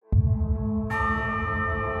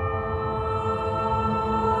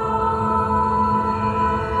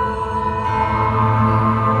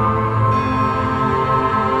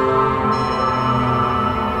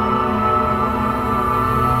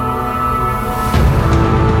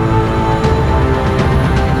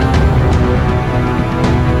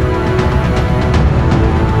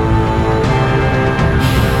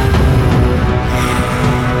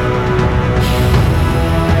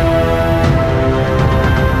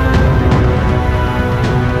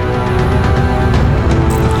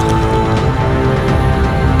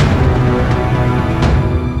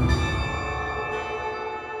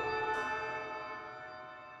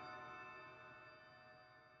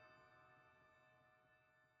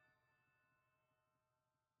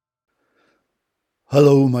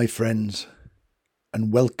Hello, my friends,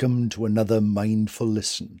 and welcome to another mindful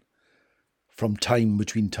listen from Time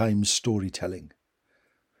Between Times Storytelling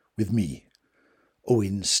with me,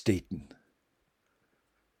 Owen Staten.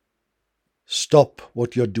 Stop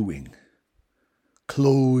what you're doing.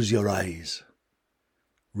 Close your eyes.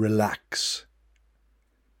 Relax.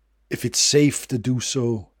 If it's safe to do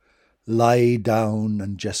so, lie down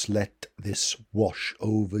and just let this wash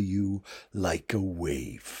over you like a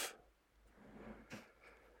wave.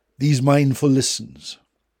 These mindful listens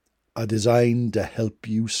are designed to help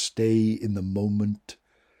you stay in the moment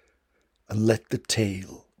and let the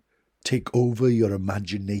tale take over your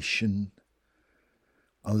imagination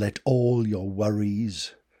and let all your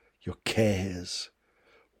worries, your cares,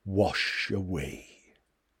 wash away.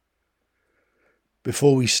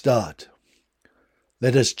 Before we start,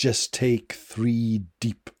 let us just take 3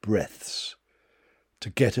 deep breaths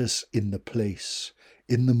to get us in the place,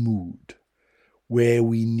 in the mood, where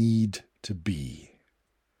we need to be.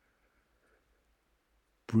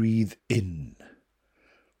 Breathe in.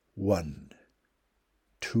 1,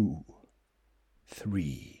 2,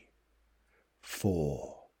 3,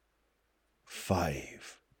 4,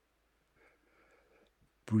 5.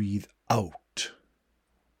 Breathe out.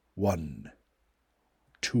 1,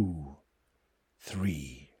 2,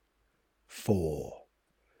 3, 4,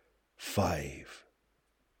 5.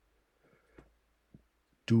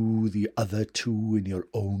 Do the other 2 in your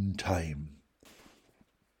own time.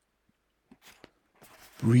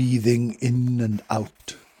 Breathing in and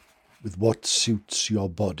out with what suits your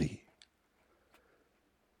body.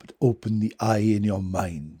 But open the eye in your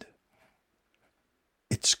mind.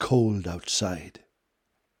 It's cold outside.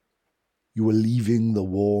 You are leaving the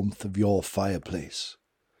warmth of your fireplace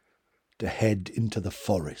to head into the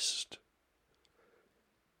forest.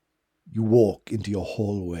 You walk into your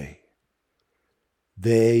hallway.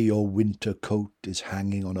 There your winter coat is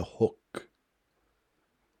hanging on a hook.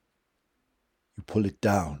 You pull it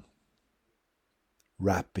down,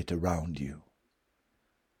 wrap it around you,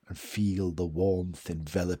 and feel the warmth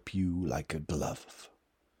envelop you like a glove.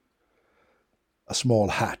 A small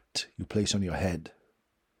hat you place on your head,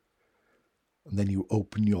 and then you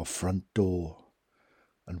open your front door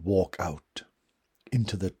and walk out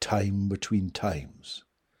into the time between times,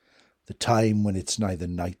 the time when it's neither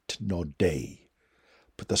night nor day,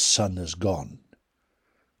 but the sun has gone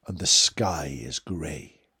and the sky is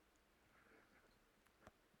grey.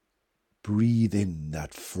 Breathe in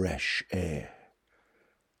that fresh air.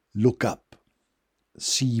 Look up.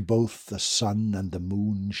 See both the sun and the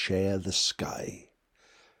moon share the sky,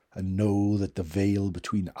 and know that the veil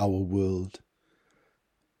between our world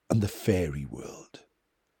and the fairy world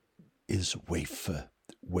is wafer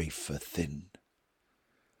thin.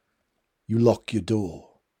 You lock your door.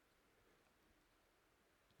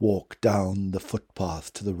 Walk down the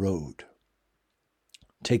footpath to the road.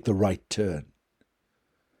 Take the right turn.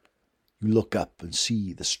 You look up and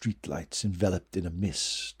see the streetlights enveloped in a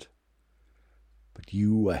mist. But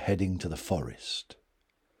you are heading to the forest.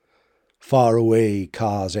 Far away,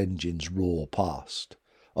 cars' engines roar past.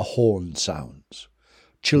 A horn sounds.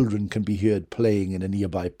 Children can be heard playing in a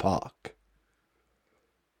nearby park.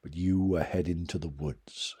 But you are heading to the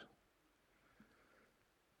woods.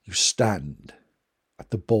 You stand at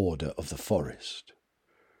the border of the forest.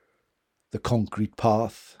 The concrete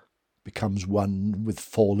path becomes one with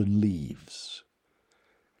fallen leaves,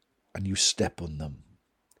 and you step on them,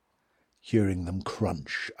 hearing them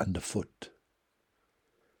crunch underfoot.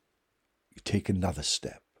 You take another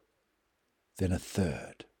step, then a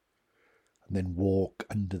third, and then walk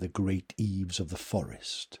under the great eaves of the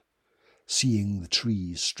forest, seeing the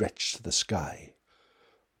trees stretch to the sky,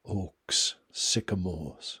 oaks,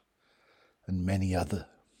 sycamores, and many other.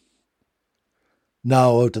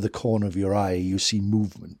 Now out of the corner of your eye you see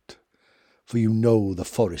movement, for you know the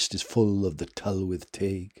forest is full of the Tylwyth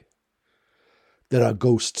Teg. There are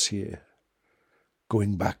ghosts here,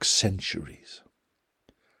 going back centuries.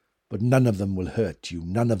 But none of them will hurt you,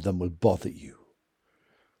 none of them will bother you.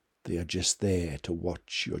 They are just there to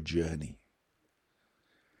watch your journey.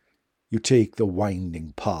 You take the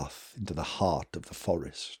winding path into the heart of the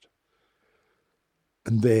forest.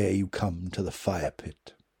 And there you come to the fire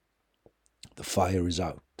pit. The fire is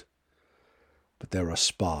out, but there are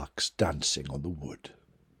sparks dancing on the wood.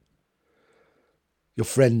 Your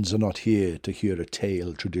friends are not here to hear a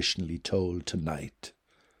tale traditionally told tonight.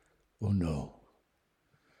 Oh no,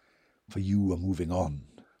 for you are moving on,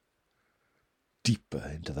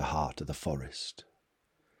 deeper into the heart of the forest.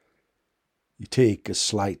 You take a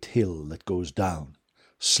slight hill that goes down,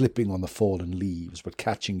 slipping on the fallen leaves, but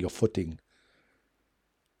catching your footing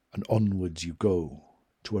and onwards you go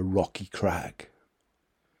to a rocky crag.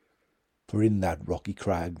 For in that rocky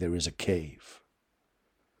crag there is a cave.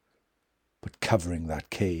 But covering that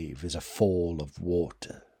cave is a fall of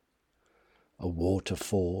water. A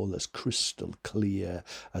waterfall as crystal clear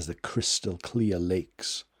as the crystal clear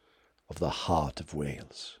lakes of the heart of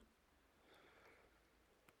Wales.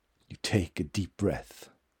 You take a deep breath,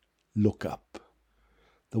 look up.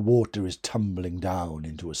 The water is tumbling down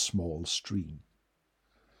into a small stream.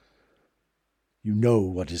 You know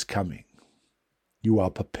what is coming. You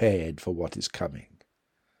are prepared for what is coming.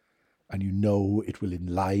 And you know it will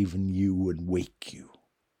enliven you and wake you.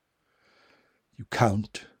 You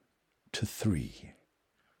count to 3.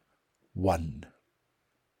 1,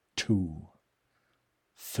 2,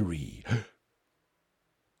 3.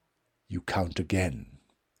 You count again.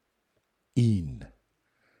 1,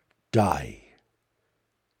 2,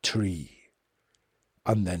 3.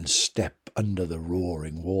 And then step under the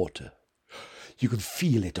roaring water. You can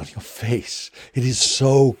feel it on your face. It is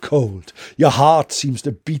so cold. Your heart seems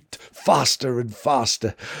to beat faster and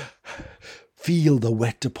faster. Feel the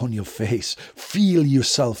wet upon your face. Feel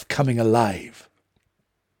yourself coming alive.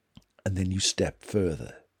 And then you step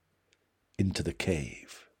further into the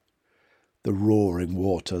cave. The roaring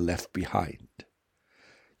water left behind.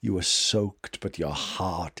 You are soaked, but your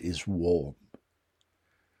heart is warm.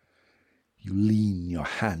 You lean your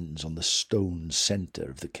hands on the stone centre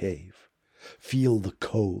of the cave. Feel the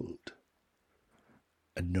cold.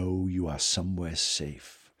 And know you are somewhere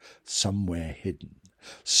safe, somewhere hidden,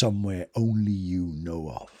 somewhere only you know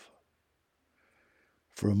of.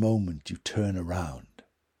 For a moment you turn around,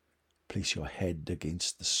 place your head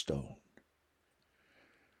against the stone.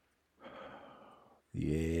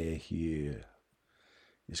 The air here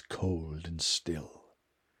is cold and still.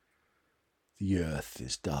 The earth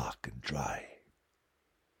is dark and dry.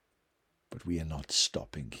 But we are not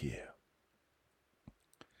stopping here.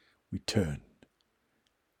 We turn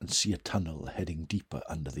and see a tunnel heading deeper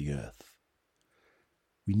under the earth.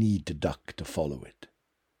 We need to duck to follow it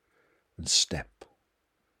and step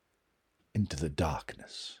into the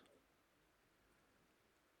darkness.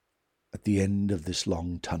 At the end of this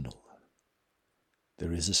long tunnel,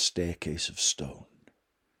 there is a staircase of stone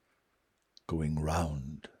going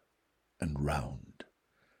round and round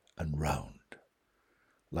and round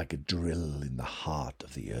like a drill in the heart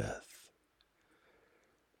of the earth.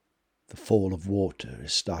 The fall of water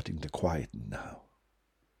is starting to quieten now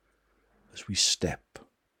as we step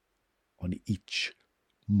on each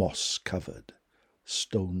moss-covered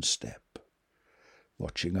stone step,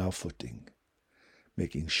 watching our footing,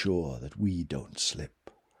 making sure that we don't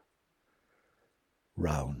slip.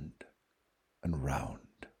 Round and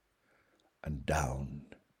round and down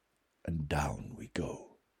we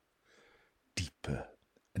go, deeper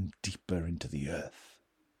and deeper into the earth.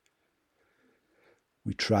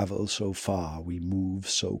 We travel so far, we move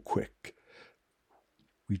so quick.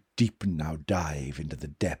 We deepen our dive into the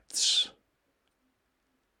depths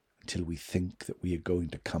until we think that we are going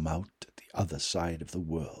to come out at the other side of the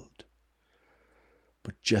world.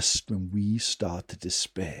 But just when we start to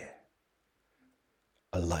despair,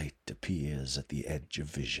 a light appears at the edge of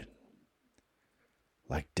vision,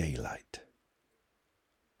 like daylight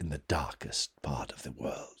in the darkest part of the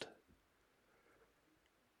world.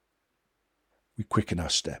 We quicken our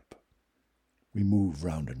step. We move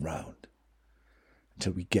round and round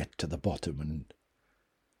until we get to the bottom and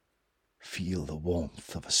feel the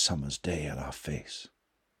warmth of a summer's day on our face.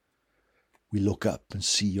 We look up and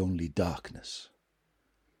see only darkness.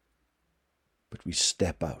 But we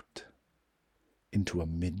step out into a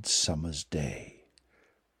midsummer's day.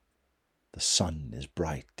 The sun is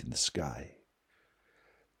bright in the sky.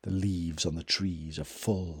 The leaves on the trees are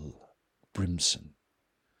full, crimson.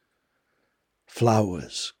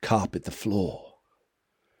 Flowers carpet the floor.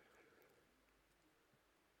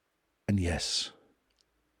 And yes,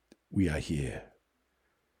 we are here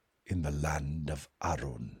in the land of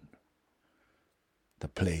Arun, the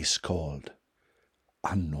place called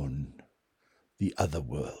Annwn, the other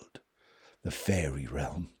world, the fairy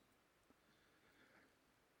realm.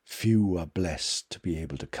 Few are blessed to be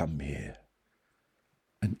able to come here,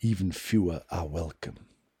 and even fewer are welcome.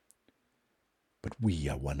 But we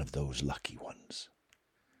are one of those lucky ones.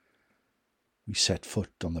 We set foot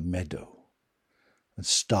on the meadow and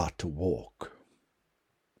start to walk.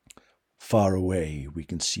 Far away we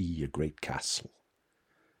can see a great castle,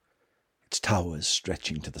 its towers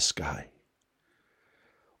stretching to the sky.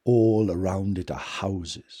 All around it are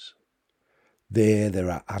houses. There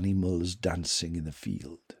are animals dancing in the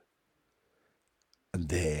field. And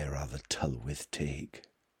there are the Tylwyth Teg,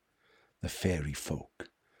 the fairy folk,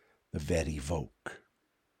 the very folk.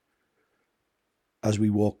 As we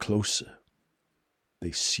walk closer,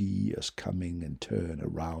 they see us coming and turn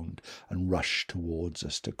around and rush towards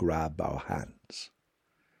us to grab our hands.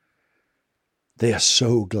 They are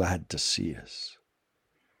so glad to see us.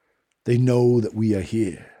 They know that we are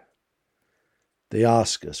here. They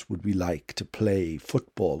ask us, would we like to play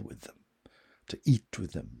football with them, to eat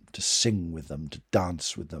with them, to sing with them, to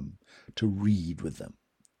dance with them, to read with them.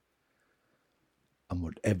 And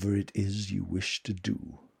whatever it is you wish to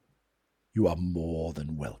do, you are more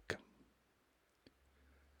than welcome.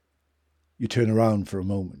 You turn around for a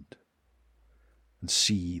moment and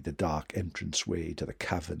see the dark entranceway to the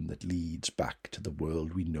cavern that leads back to the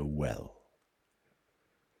world we know well.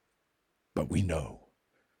 But we know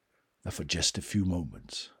that for just a few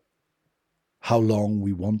moments, how long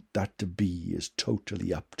we want that to be is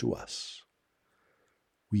totally up to us.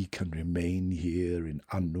 We can remain here in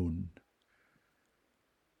Annwn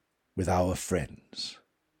with our friends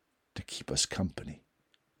to keep us company.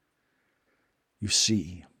 You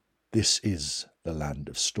see, this is the land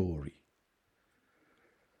of story.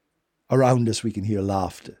 Around us we can hear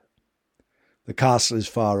laughter. The castle is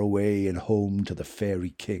far away and home to the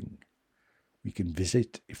fairy king. We can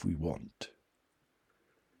visit if we want.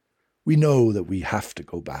 We know that we have to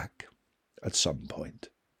go back at some point,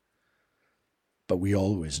 but we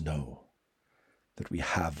always know that we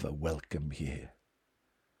have a welcome here.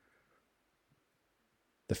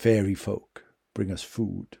 The fairy folk bring us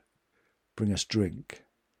food, bring us drink,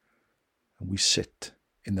 and we sit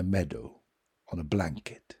in the meadow on a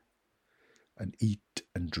blanket and eat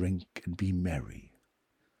and drink and be merry.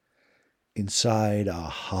 Inside, our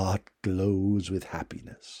heart glows with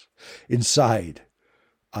happiness. Inside,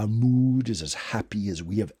 our mood is as happy as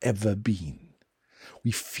we have ever been.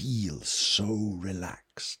 We feel so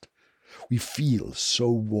relaxed. We feel so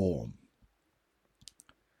warm.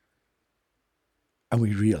 And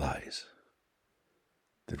we realize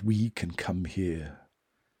that we can come here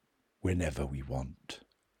whenever we want.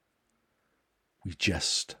 We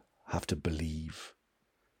just have to believe,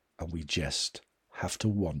 and we just have to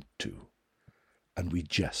want to. And we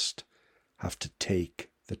just have to take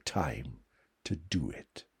the time to do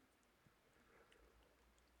it.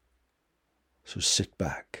 So sit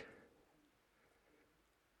back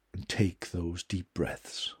and take those deep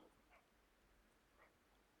breaths.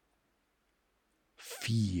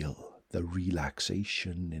 Feel the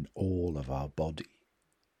relaxation in all of our body.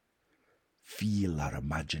 Feel our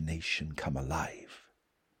imagination come alive.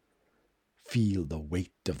 Feel the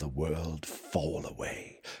weight of the world fall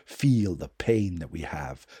away. Feel the pain that we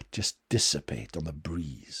have just dissipate on the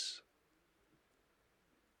breeze.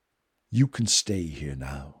 You can stay here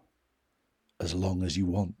now as long as you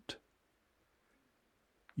want.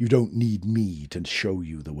 You don't need me to show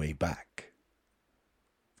you the way back.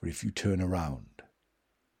 For if you turn around,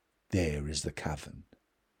 there is the cavern.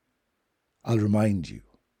 I'll remind you,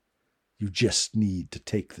 you just need to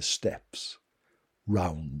take the steps,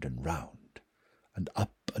 round and round, and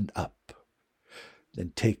up and up.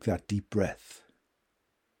 Then take that deep breath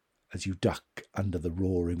as you duck under the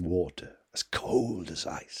roaring water, as cold as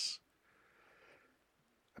ice,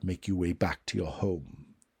 and make your way back to your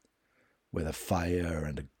home, where the fire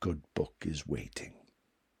and a good book is waiting.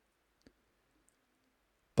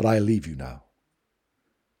 But I leave you now,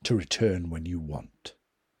 to return when you want.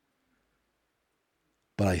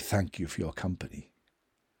 But I thank you for your company.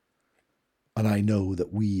 And I know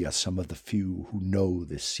that we are some of the few who know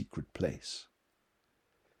this secret place.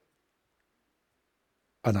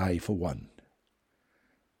 And I, for one,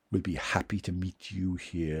 will be happy to meet you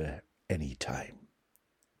here any time.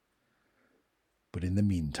 But in the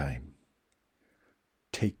meantime,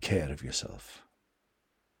 take care of yourself.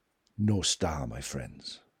 No star, my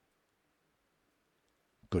friends.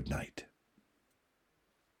 Good night.